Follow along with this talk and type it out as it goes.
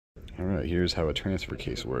Alright, here's how a transfer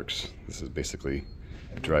case works. This is basically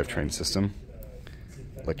a drivetrain system,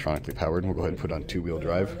 electronically powered. We'll go ahead and put on two-wheel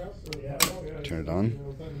drive, turn it on.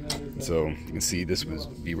 So you can see this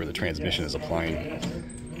would be where the transmission is applying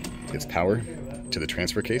its power to the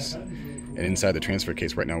transfer case. And inside the transfer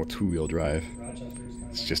case right now with two-wheel drive,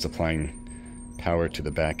 it's just applying power to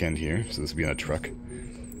the back end here. So this would be on a truck.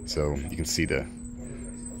 So you can see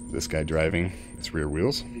this guy driving its rear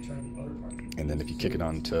wheels. And then if you kick it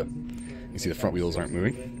on to, you see the front wheels aren't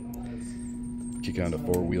moving. Kick it on to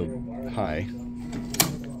four-wheel high.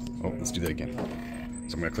 Oh, let's do that again.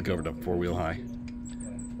 So I'm going to click it over to four-wheel high.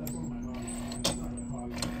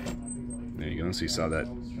 There you go. So you saw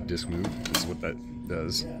that disc move. This is what that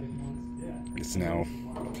does. It's now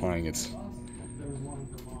applying its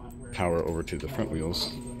power over to the front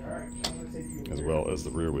wheels as well as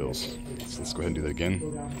the rear wheels. So let's go ahead and do that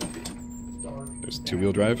again. There's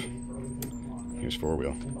two-wheel drive. Here's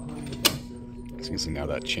four-wheel. So you can see now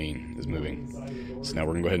that chain is moving. So now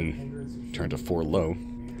we're going to go ahead and turn to four low.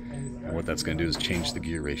 And what that's going to do is change the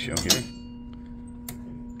gear ratio here.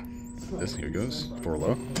 Here it goes, four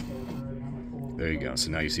low. There you go. So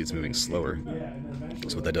now you see it's moving slower.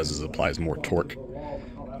 So what that does is it applies more torque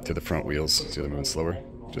to the front wheels. See they're moving slower?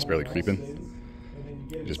 Just barely creeping.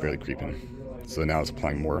 Just barely creeping. So now it's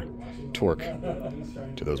applying more torque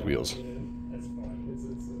to those wheels.